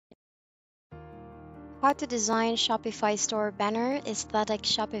How to design Shopify Store Banner, aesthetic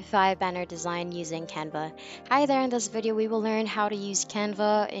Shopify banner design using Canva. Hi there, in this video we will learn how to use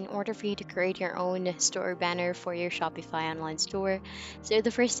Canva in order for you to create your own store banner for your Shopify online store. So the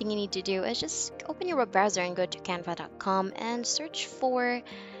first thing you need to do is just open your web browser and go to canva.com and search for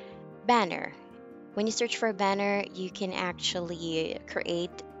banner. When you search for a banner, you can actually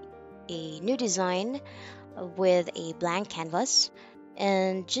create a new design with a blank canvas.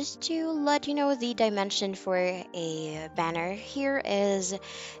 And just to let you know, the dimension for a banner here is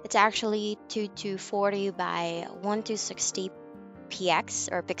it's actually 2 to 40 by 1 to 60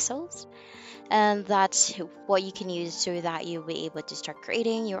 px or pixels, and that's what you can use so that you'll be able to start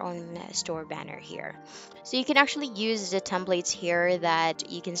creating your own store banner here. So you can actually use the templates here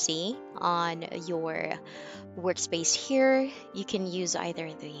that you can see on your workspace here. You can use either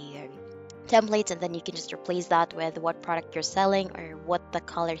the templates, and then you can just replace that with what product you're selling or what the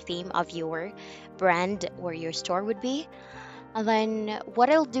color theme of your brand or your store would be. And then what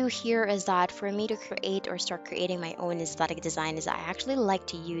I'll do here is that for me to create or start creating my own aesthetic design is I actually like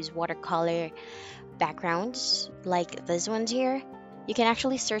to use watercolor backgrounds like these ones here. You can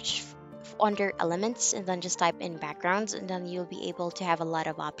actually search under elements and then just type in backgrounds, and then you'll be able to have a lot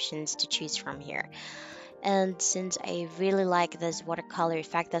of options to choose from here. And since I really like this watercolor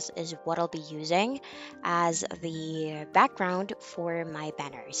effect, this is what I'll be using as the background for my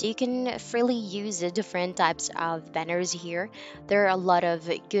banner. So you can freely use the different types of banners here. There are a lot of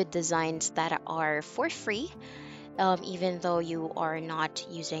good designs that are for free, even though you are not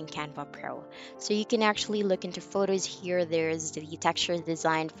using Canva Pro. So you can actually look into photos here. There's the texture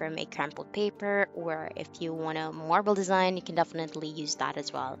design from a crumpled paper, or if you want a marble design, you can definitely use that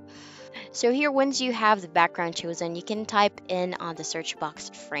as well. So here, once you have the background chosen, you can type in on the search box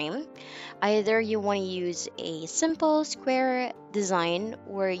frame. Either you want to use a simple square design,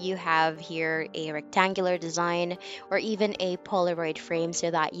 or you have here a rectangular design, or even a Polaroid frame, so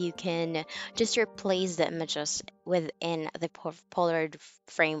that you can just replace the images within the Polaroid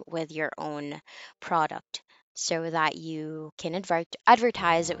frame with your own product, so that you can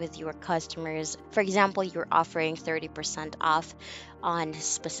advertise it with your customers. For example, you're offering 30% off on a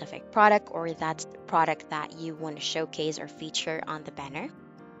specific product, or that's the product that you want to showcase or feature on the banner.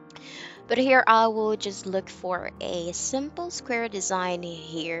 But here I will just look for a simple square design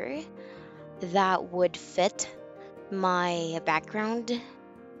here that would fit my background.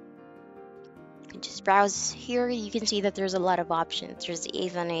 Just browse here. You can see that there's a lot of options. There's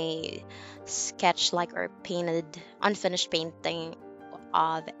even a sketch like or painted unfinished painting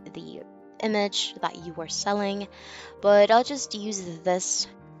of the image that you are selling, but I'll just use this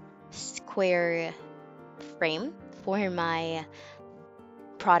square frame for my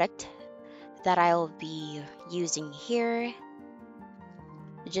product that I'll be using here.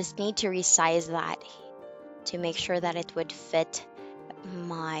 You just need to resize that to make sure that it would fit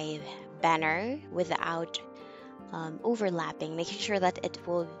my banner without overlapping, making sure that it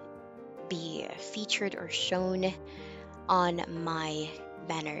will be featured or shown on my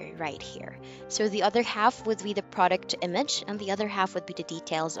banner right here. So the other half would be the product image, and the other half would be the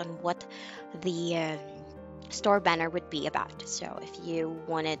details on what the store banner would be about. So if you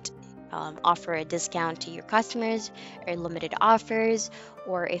wanted offer a discount to your customers or limited offers,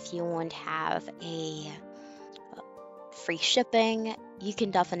 or if you want to have a free shipping, you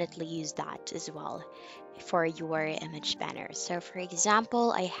can definitely use that as well for your image banner. So for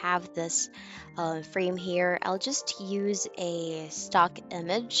example, I have this frame here. I'll just use a stock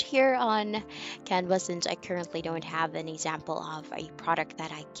image here on Canva, since I currently don't have an example of a product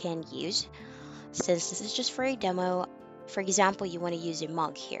that I can use. Since this is just for a demo, for example, you want to use a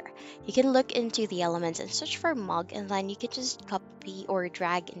mug here. You can look into the elements and search for mug, and then you can just copy or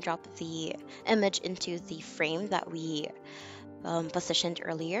drag and drop the image into the frame that we positioned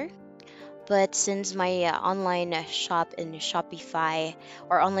earlier. But since my online shop in Shopify,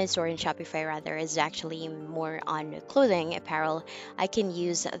 or online store in Shopify rather, is actually more on clothing apparel, I can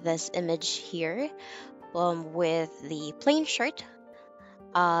use this image here with the plain shirt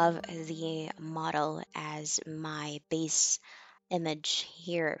of the model as my base image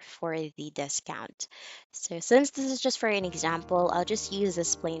here for the discount. So since this is just for an example, I'll just use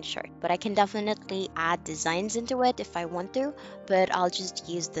this plain shirt, but I can definitely add designs into it if I want to, but I'll just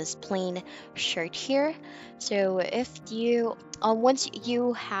use this plain shirt here. So if you once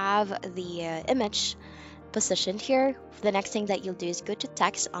you have the image positioned here, the next thing that you'll do is go to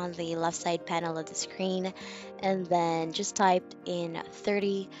text on the left side panel of the screen, and then just type in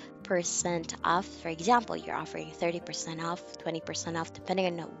 30% off. For example, you're offering 30% off, 20% off,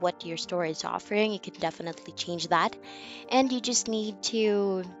 depending on what your store is offering. You can definitely change that, and you just need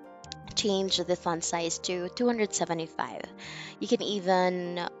to change the font size to 275. You can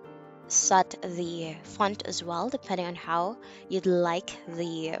even set the font as well, depending on how you'd like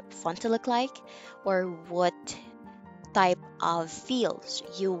the font to look like, or what type of feels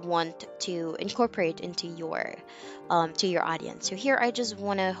you want to incorporate into your to your audience. So here I just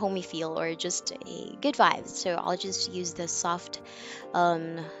want a homey feel or just a good vibe. So I'll just use the soft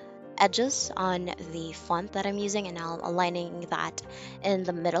um, edges on the font that I'm using, and I'm aligning that in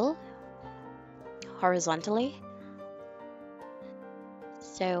the middle horizontally.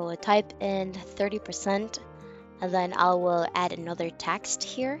 So type in 30%, and then I will add another text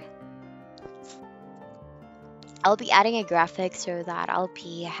here. I'll be adding a graphic so that I'll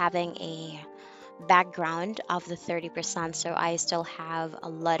be having a background of the 30%, so I still have a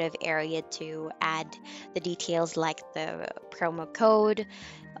lot of area to add the details like the promo code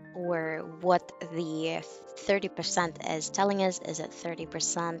or what the 30% is telling us. Is it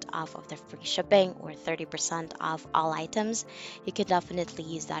 30% off of the free shipping or 30% off all items? You can definitely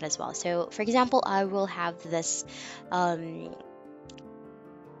use that as well. So for example, I will have this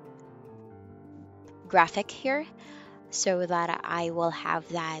graphic here so that I will have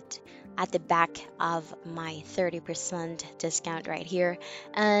that at the back of my 30% discount right here.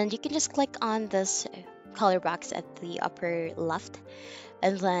 And you can just click on this color box at the upper left,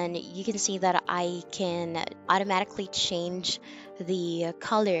 and then you can see that I can automatically change the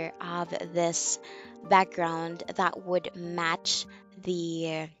color of this background that would match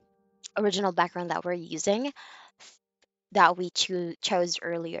the original background that we're using, that we chose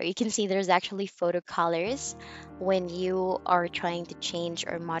earlier. You can see there's actually photo colors when you are trying to change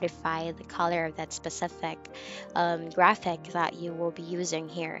or modify the color of that specific graphic that you will be using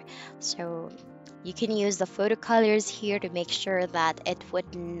here. So you can use the photo colors here to make sure that it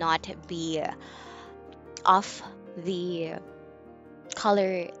would not be off the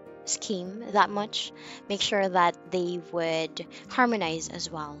color scheme that much. Make sure that they would harmonize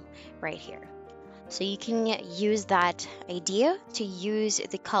as well right here. So you can use that idea to use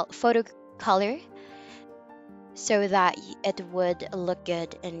the photo color so that it would look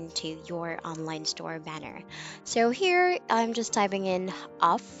good into your online store banner. So here I'm just typing in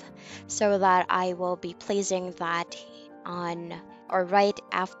off so that I will be placing that on or right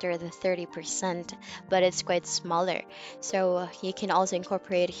after the 30%, but it's quite smaller. So you can also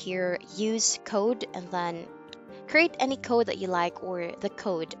incorporate here use code and then create any code that you like, or the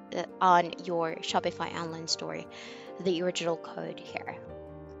code on your Shopify online store, the original code here.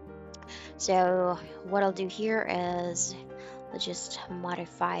 So what I'll do here is I'll just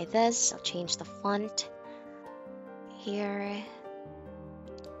modify this. I'll change the font here.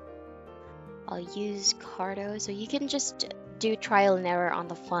 I'll use Cardo. So you can just do trial and error on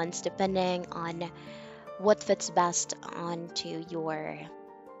the fonts depending on what fits best onto your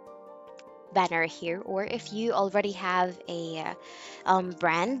banner here, or if you already have a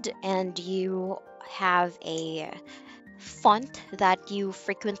brand and you have a font that you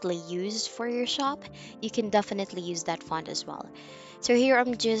frequently use for your shop, you can definitely use that font as well. So here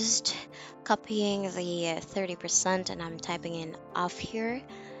I'm just copying the 30% and I'm typing in off here,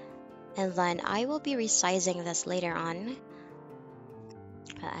 and then I will be resizing this later on.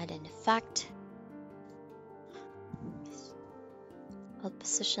 I'll add an effect. I'll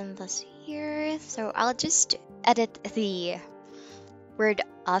position this here. So I'll just edit the word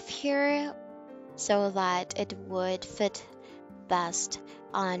off here so that it would fit best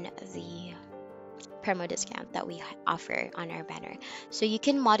on the promo discount that we offer on our banner. So you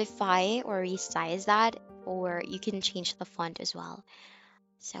can modify or resize that, or you can change the font as well.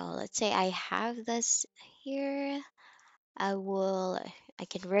 So let's say I have this here. I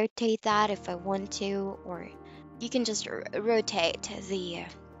can rotate that if I want to, or you can just rotate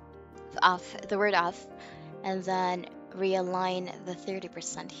the word off and then realign the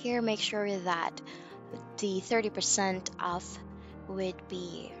 30% here. Make sure that the 30% off would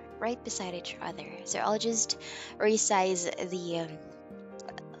be right beside each other. So I'll just resize the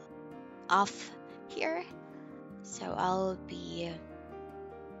off here. So I'll be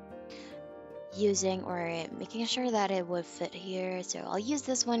using or making sure that it would fit here. So I'll use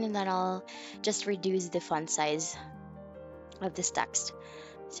this one and then I'll just reduce the font size of this text.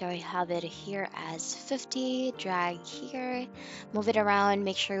 So I have it here as 50, drag here, move it around,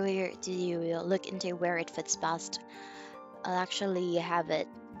 make sure you look into where it fits best. I'll actually have it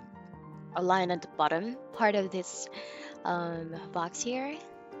align at the bottom part of this box here.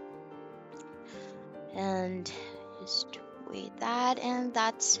 And just wait that, and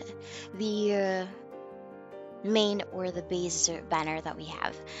that's the main or the base banner that we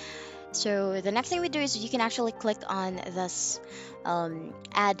have. So the next thing we do is you can actually click on this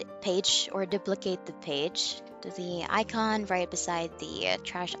add page or duplicate the page to the icon right beside the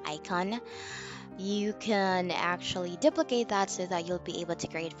trash icon. You can actually duplicate that so that you'll be able to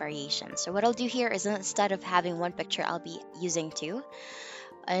create variations. So what I'll do here is instead of having one picture, I'll be using two.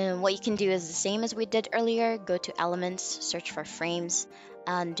 And what you can do is the same as we did earlier. Go to elements, search for frames,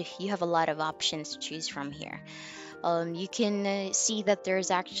 and you have a lot of options to choose from here. You can see that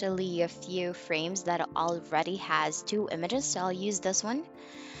there's actually a few frames that already has two images, so I'll use this one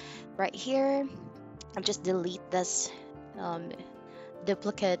right here. I'll just delete this um,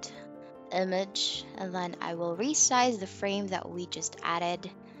 duplicate image, and then I will resize the frame that we just added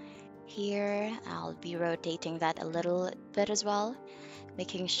here. I'll be rotating that a little bit as well,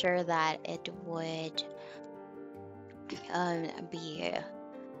 making sure that it would be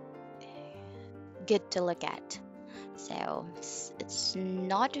good to look at. So it's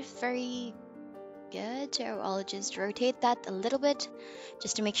not very good, so I'll just rotate that a little bit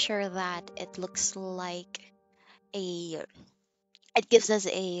just to make sure that it looks like it gives us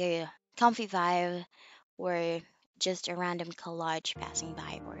a comfy vibe or just a random collage passing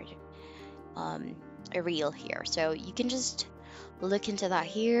by or um, a reel here. So you can just look into that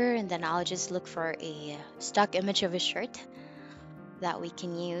here, and then I'll just look for a stock image of a shirt that we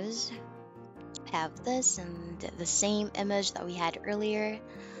can use. Have this and the same image that we had earlier,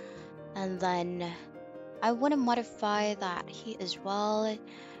 and then I want to modify that here as well.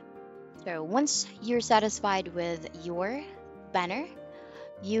 So once you're satisfied with your banner,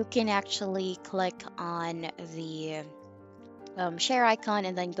 you can actually click on the share icon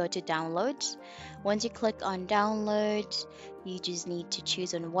and then go to downloads. Once you click on downloads, you just need to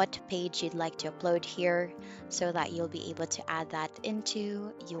choose on what page you'd like to upload here so that you'll be able to add that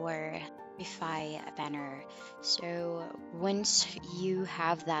into your Shopify banner. So once you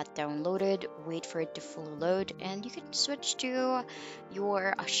have that downloaded, wait for it to fully load and you can switch to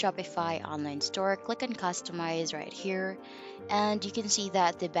your Shopify online store. Click on customize right here, and you can see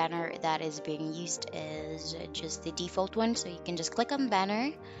that the banner that is being used is just the default one. So you can just click on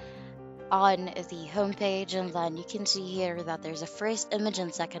banner on the home page, and then you can see here that there's a first image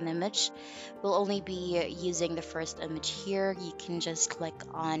and second image. We'll only be using the first image here. You can just click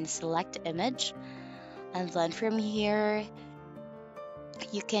on select image, and then from here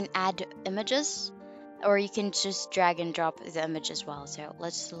you can add images, or you can just drag and drop the image as well. So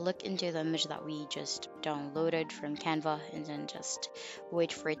let's look into the image that we just downloaded from Canva and then just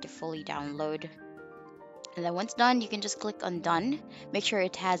wait for it to fully download. And then once done, you can just click on done. Make sure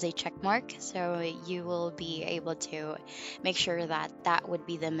it has a check mark so you will be able to make sure that that would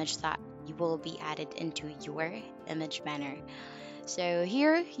be the image that you will be added into your image banner. So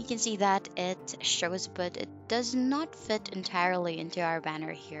here you can see that it shows, but it does not fit entirely into our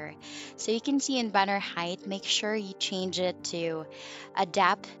banner here. So you can see in banner height, make sure you change it to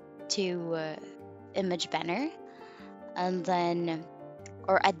adapt to image banner, and then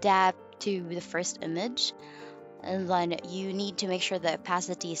or adapt to the first image. And then you need to make sure the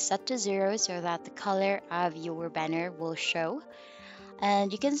opacity is set to 0 so that the color of your banner will show.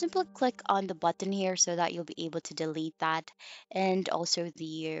 And you can simply click on the button here so that you'll be able to delete that, and also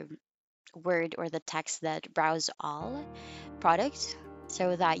the word or the text that browse all products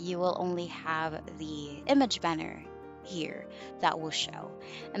so that you will only have the image banner here that will show.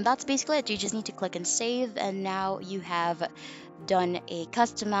 And that's basically it. You just need to click and save, and now you have done a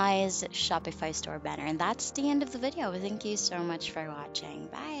customized Shopify store banner. And that's the end of the video. Thank you so much for watching.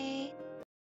 Bye.